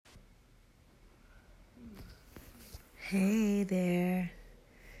Hey there.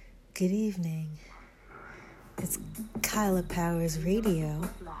 Good evening. It's Kyla Powers Radio,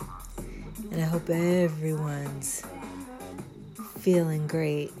 and I hope everyone's feeling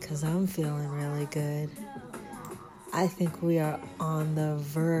great because I'm feeling really good. I think we are on the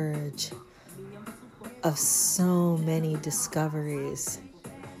verge of so many discoveries,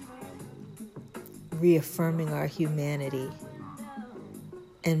 reaffirming our humanity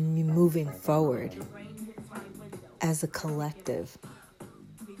and moving forward as a collective.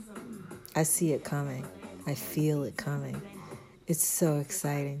 I see it coming. I feel it coming. It's so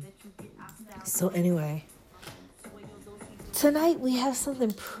exciting. So anyway, tonight we have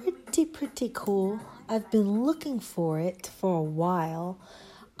something pretty cool. I've been looking for it for a while.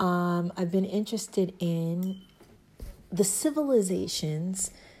 I've been interested in the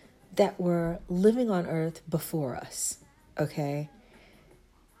civilizations that were living on Earth before us, okay?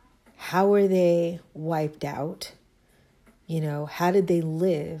 How were they wiped out? How did they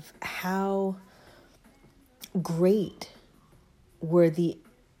live? How great were the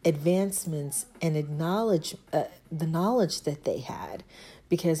advancements and the knowledge that they had?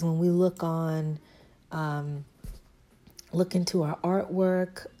 Because when we look into our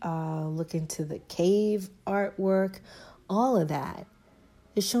artwork, look into the cave artwork, all of that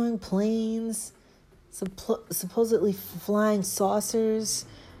is showing planes, supposedly flying saucers,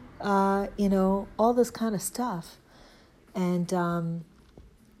 all this kind of stuff. And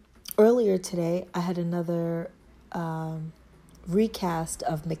earlier today, I had another recast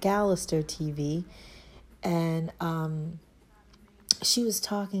of McAllister TV, and she was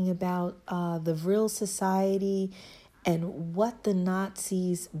talking about the Vril Society and what the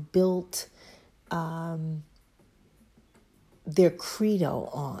Nazis built their credo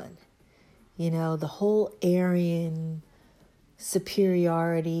on. The whole Aryan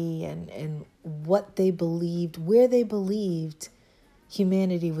superiority and what they believed, where they believed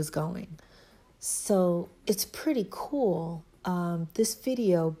humanity was going. So it's pretty cool. This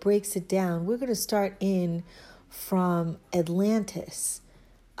video breaks it down. We're going to start in from Atlantis.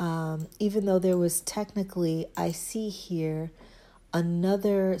 Even though there was technically, I see here,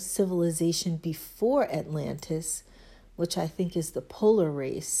 another civilization before Atlantis, which I think is the polar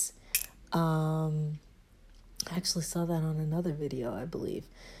race. I actually saw that on another video, I believe.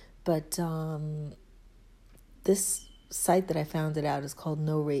 But this site that I found it out is called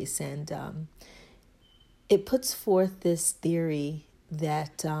No Race, and it puts forth this theory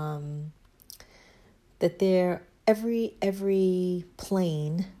that that every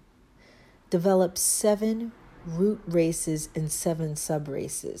plane develops 7 root races and 7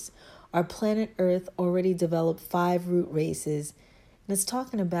 sub-races. Our planet Earth already developed 5 root races, and it's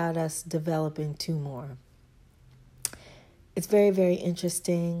talking about us developing 2 more. It's very, very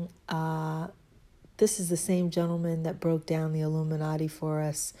interesting. This is the same gentleman that broke down the Illuminati for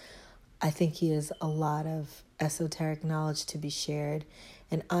us. I think he has a lot of esoteric knowledge to be shared.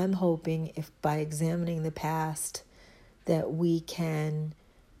 And I'm hoping if by examining the past that we can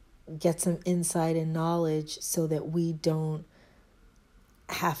get some insight and knowledge so that we don't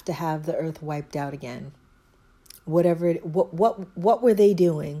have to have the earth wiped out again. What were they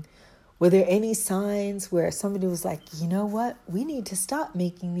doing? Were there any signs where somebody was like, you know what? We need to stop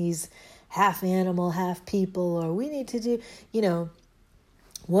making these half animal, half people, or we need to do,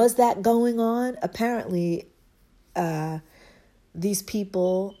 was that going on? Apparently, these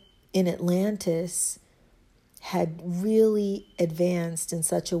people in Atlantis had really advanced in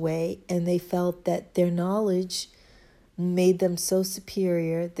such a way, and they felt that their knowledge made them so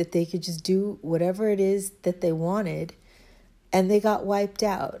superior that they could just do whatever it is that they wanted, and they got wiped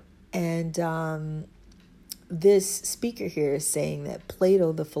out. And this speaker here is saying that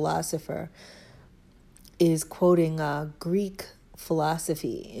Plato, the philosopher, is quoting Greek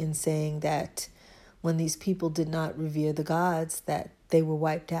philosophy in saying that when these people did not revere the gods, that they were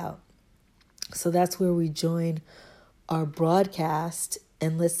wiped out. So that's where we join our broadcast,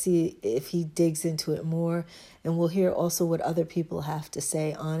 and let's see if he digs into it more. And we'll hear also what other people have to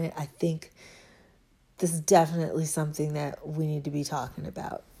say on it. I think this is definitely something that we need to be talking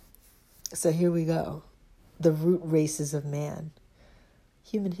about. So here we go. The root races of man.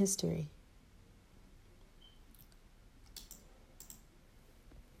 Human history.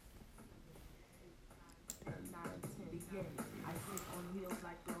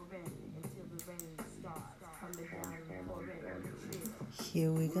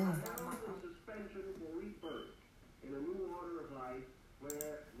 Here we go. In a new order of life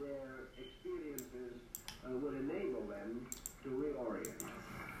where their experiences would enable them to reorient.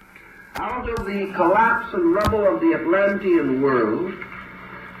 Out of the collapse and rubble of the Atlantean world,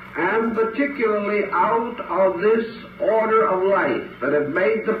 and and particularly out of this order of life that have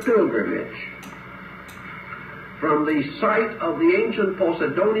made the pilgrimage from the site of the ancient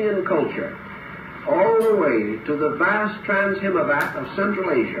Posidonian culture all the way to the vast Trans-Himavad of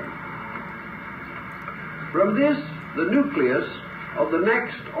Central Asia. From this, the nucleus of the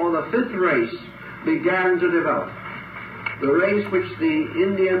next or the fifth race began to develop. The race which the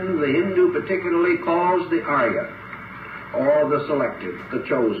Indian, the Hindu particularly, calls the Arya, or the selected, the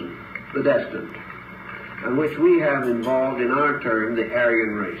chosen, the destined, and which we have involved in our term the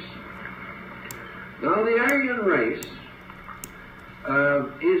Aryan race. Now the Aryan race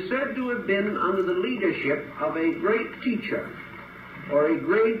is said to have been under the leadership of a great teacher, or a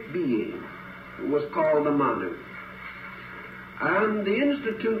great being, who was called the Manu. And the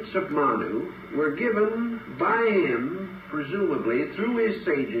institutes of Manu were given by him, presumably through his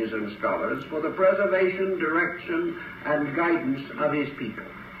sages and scholars, for the preservation, direction, and guidance of his people.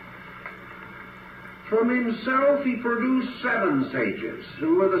 From himself he produced 7 sages,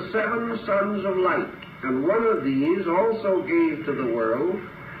 who were the 7 sons of light, and one of these also gave to the world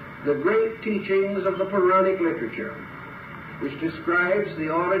the great teachings of the Puranic literature, which describes the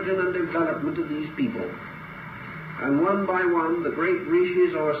origin and development of these people. And one by one, the great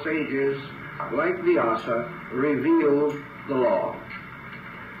rishis or sages, like Vyasa, revealed the law.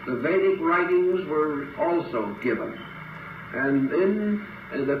 The Vedic writings were also given. And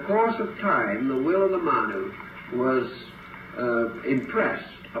in the course of time, the will of the Manu was impressed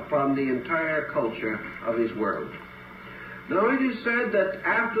upon the entire culture of his world. Now it is said that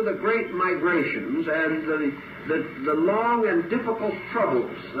after the great migrations and the long and difficult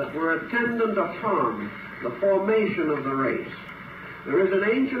troubles that were attendant upon the formation of the race, there is an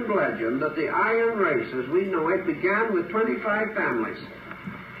ancient legend that the Aryan race, as we know it, began with 25 families,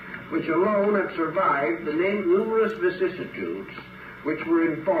 which alone have survived the numerous vicissitudes which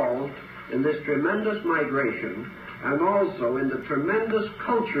were involved in this tremendous migration, and also in the tremendous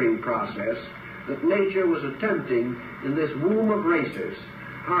culturing process that nature was attempting in this womb of races,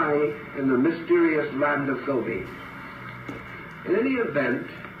 high in the mysterious land of Gobi. In any event,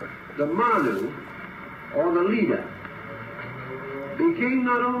 the Manu, or the leader, became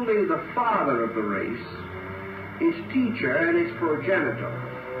not only the father of the race, its teacher and its progenitor,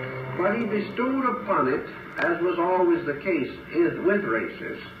 but he bestowed upon it, as was always the case with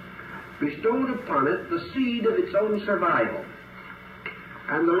races, bestowed upon it the seed of its own survival.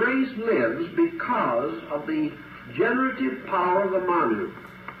 And the race lives because of the generative power of the Manu,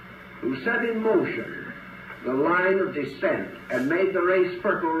 who set in motion the line of descent and made the race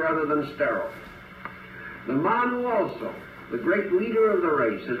fertile rather than sterile. The Manu also, the great leader of the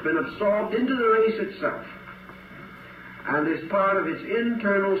race, has been absorbed into the race itself and is part of its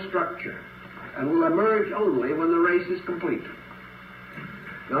internal structure and will emerge only when the race is complete.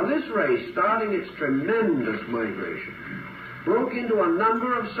 Now this race, starting its tremendous migration, broke into a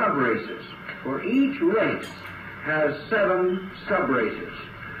number of sub-races, for each race has 7 sub-races,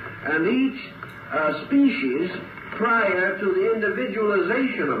 and each species, prior to the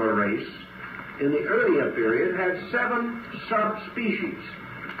individualization of a race, in the earlier period, had 7 subspecies.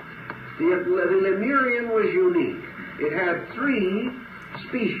 The Lemurian was unique. It had 3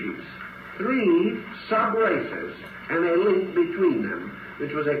 species, 3 sub-races, and a link between them,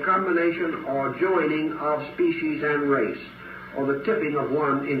 which was a combination or joining of species and race, or the tipping of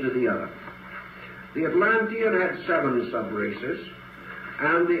one into the other. The Atlantean had 7 sub-races,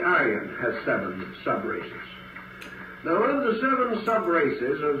 and the Aryan has 7 sub-races. Now, of the 7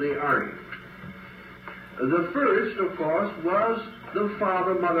 sub-races of the Aryan, the first, of course, was the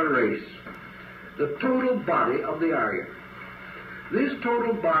father-mother race, the total body of the Arya. This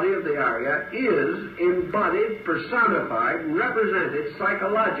total body of the Arya is embodied, personified, and represented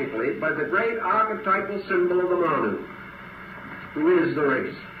psychologically by the great archetypal symbol of the Manu, who is the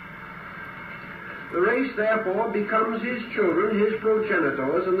race. The race, therefore, becomes his children, his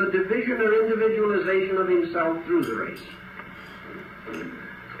progenitors, and the division or individualization of himself through the race.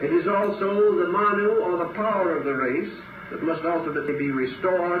 It is also the Manu, or the power of the race, that must ultimately be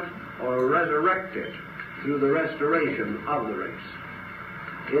restored or resurrected through the restoration of the race.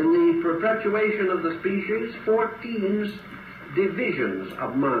 In the perpetuation of the species, 14 divisions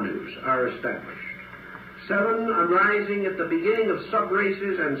of Manus are established. 7 arising at the beginning of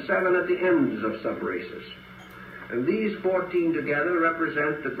sub-races and 7 at the ends of sub-races. And these 14 together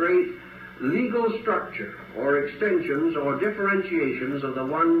represent the great legal structure or extensions or differentiations of the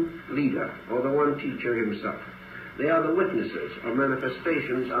one leader or the one teacher himself. They are the witnesses or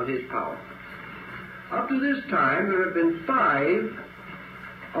manifestations of his power. Up to this time, there have been 5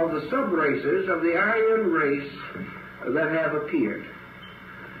 of the sub-races of the Aryan race that have appeared.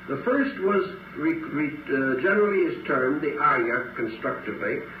 The first was generally is termed the Arya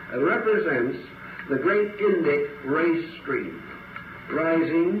constructively, and represents the great Indic race stream,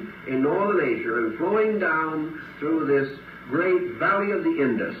 rising in northern Asia and flowing down through this great valley of the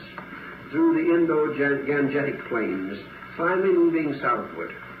Indus, through the Indo-Gangetic plains, finally moving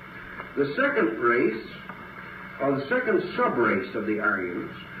southward. The second race, or the second sub-race of the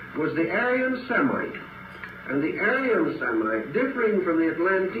Aryans, was the Aryan Semite. And the Aryan Semite, differing from the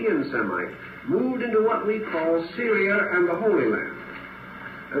Atlantean Semite, moved into what we call Syria and the Holy Land,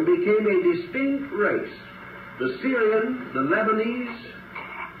 and became a distinct race. The Syrian, the Lebanese,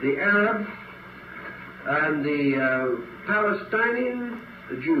 the Arab, and the Palestinian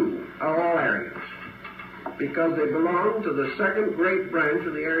Jew are all Aryans, because they belong to the second great branch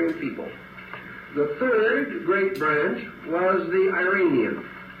of the Aryan people. The third great branch was the Iranian,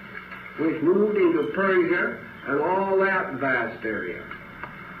 which moved into Persia and all that vast area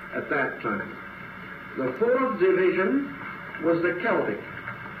at that time. The fourth division was the Celtic,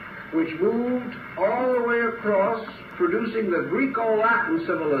 which moved all the way across, producing the Greco-Latin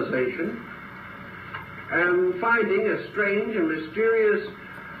civilization and finding a strange and mysterious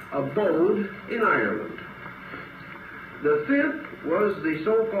abode in Ireland. The fifth was the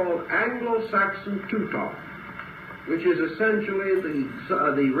so-called Anglo-Saxon Teuton, which is essentially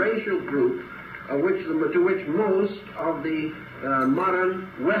the racial group to which most of the modern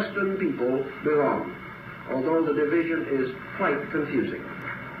Western people belong, although the division is quite confusing.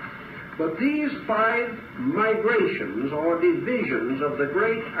 But these 5 migrations or divisions of the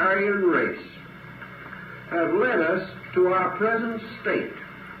great Aryan race have led us to our present state.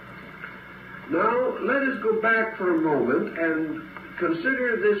 Now, let us go back for a moment and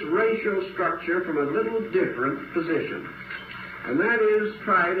consider this racial structure from a little different position. And that is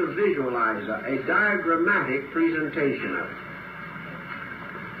try to visualize a diagrammatic presentation of it.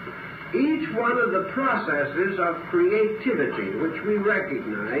 Each one of the processes of creativity which we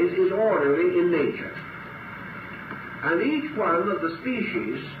recognize is orderly in nature. And each one of the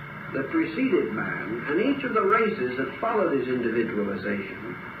species that preceded man, and each of the races that followed his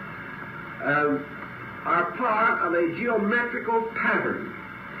individualization, are part of a geometrical pattern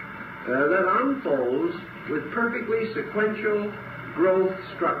that unfolds with perfectly sequential growth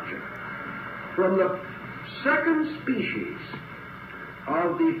structure. From the second species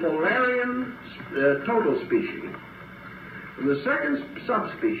of the Polarian total species, from the second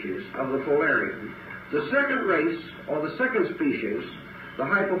subspecies of the Polarian, the second race, or the second species, the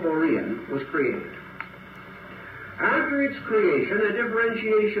Hyperborean, was created. After its creation, a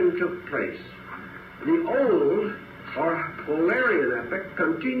differentiation took place. The old, or Polarian epoch,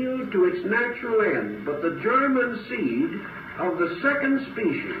 continued to its natural end, but the German seed of the second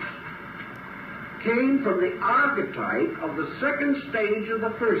species came from the archetype of the second stage of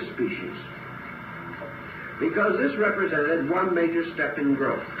the first species, because this represented one major step in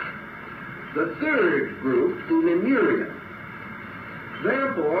growth. The third group, the Lemurian,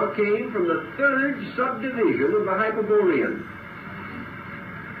 therefore came from the third subdivision of the Hyperborean.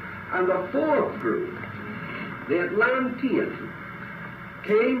 And the fourth group, the Atlantean,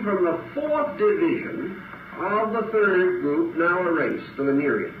 came from the fourth division of the third group, now a race, the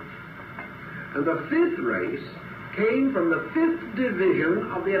Lemurian. And the fifth race came from the fifth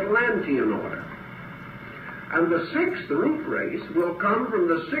division of the Atlantean order. And the sixth root race will come from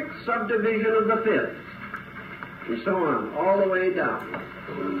the sixth subdivision of the fifth, and so on, all the way down,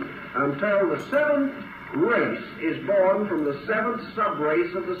 until the seventh race is born from the seventh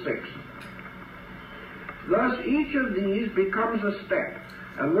subrace of the sixth. Thus, each of these becomes a step.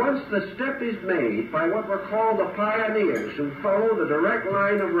 And once the step is made by what were called the pioneers who follow the direct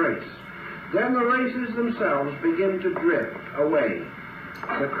line of race, then the races themselves begin to drift away.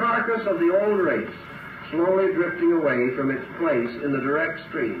 The carcass of the old race slowly drifting away from its place in the direct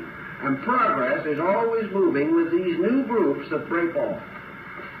stream. And progress is always moving with these new groups that break off.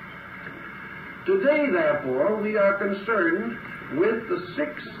 Today, therefore, we are concerned with the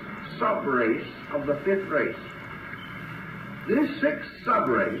sixth subrace of the fifth race. This sixth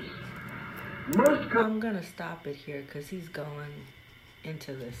subrace must come... I'm going to stop it here because he's going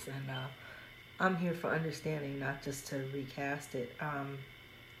into this, and I'm here for understanding, not just to recast it,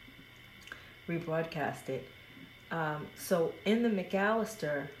 rebroadcast it. So in the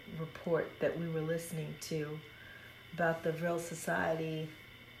McAllister report that we were listening to about the Vril Society,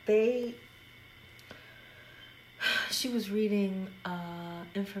 she was reading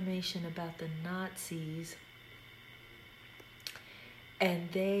information about the Nazis,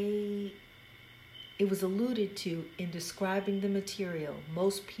 and it was alluded to in describing the material.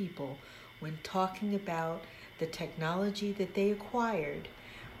 Most people, when talking about the technology that they acquired,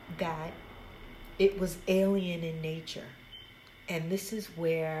 that it was alien in nature. And this is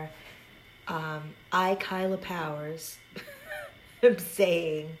where I, Kyla Powers, am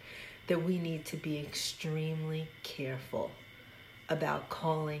saying that we need to be extremely careful about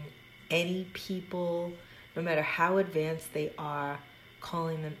calling any people, no matter how advanced they are,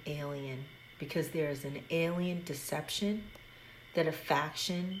 calling them alien, because there is an alien deception that a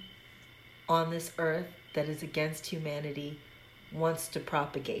faction on this earth that is against humanity wants to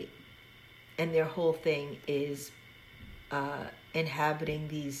propagate. And their whole thing is inhabiting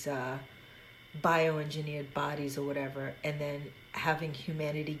these bioengineered bodies or whatever, and then having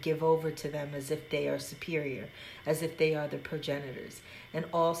humanity give over to them as if they are superior, as if they are the progenitors. And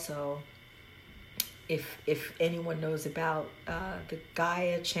also, if anyone knows about the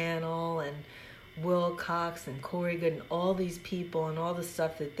Gaia channel and Will Cox and Corey Good and all these people and all the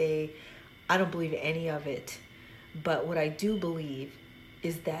stuff that I don't believe any of it. But what I do believe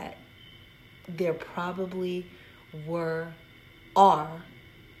is that there probably are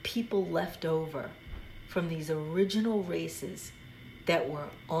people left over from these original races that were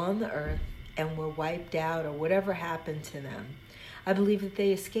on the earth and were wiped out or whatever happened to them. I believe that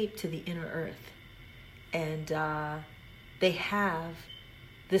they escaped to the inner earth, and they have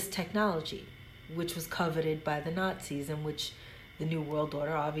this technology, which was coveted by the Nazis and which the New World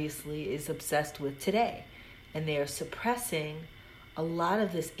Order obviously is obsessed with today. And they are suppressing a lot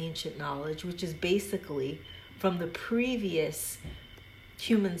of this ancient knowledge, which is basically from the previous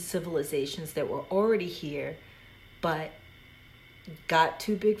human civilizations that were already here, but got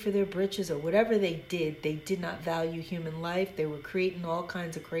too big for their britches or whatever they did not value human life. They were creating all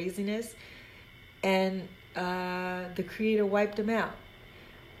kinds of craziness, and the Creator wiped them out,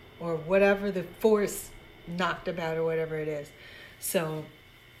 or whatever the Force knocked them out, or whatever it is. So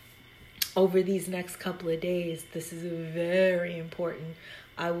over these next couple of days, this is very important.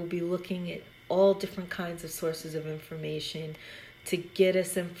 I will be looking at all different kinds of sources of information to get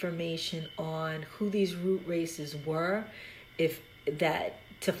us information on who these root races were,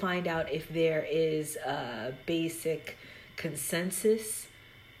 to find out if there is a basic consensus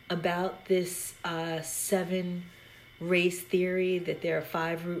about this 7 race theory, that there are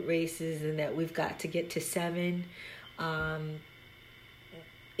 5 root races and that we've got to get to 7.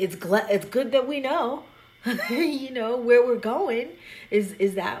 It's good that we know, where we're going.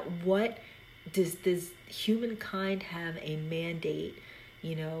 Is that what does humankind have a mandate?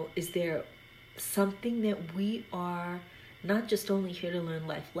 Is there something that we are not just only here to learn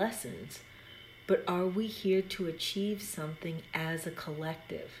life lessons, but are we here to achieve something as a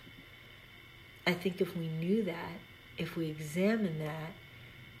collective? I think if we knew that, if we examined that,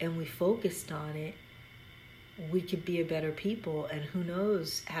 and we focused on it, we could be a better people, and who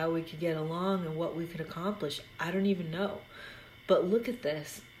knows how we could get along and what we could accomplish. I don't even know. But look at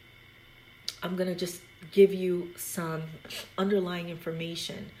this. I'm going to just give you some underlying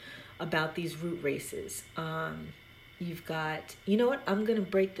information about these root races. You've got, I'm going to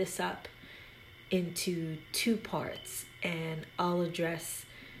break this up into 2 parts, and I'll address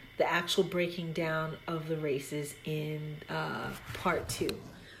the actual breaking down of the races in part 2.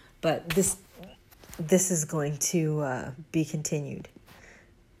 But this is going to be continued.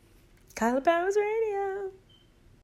 Kyla Powers Radio.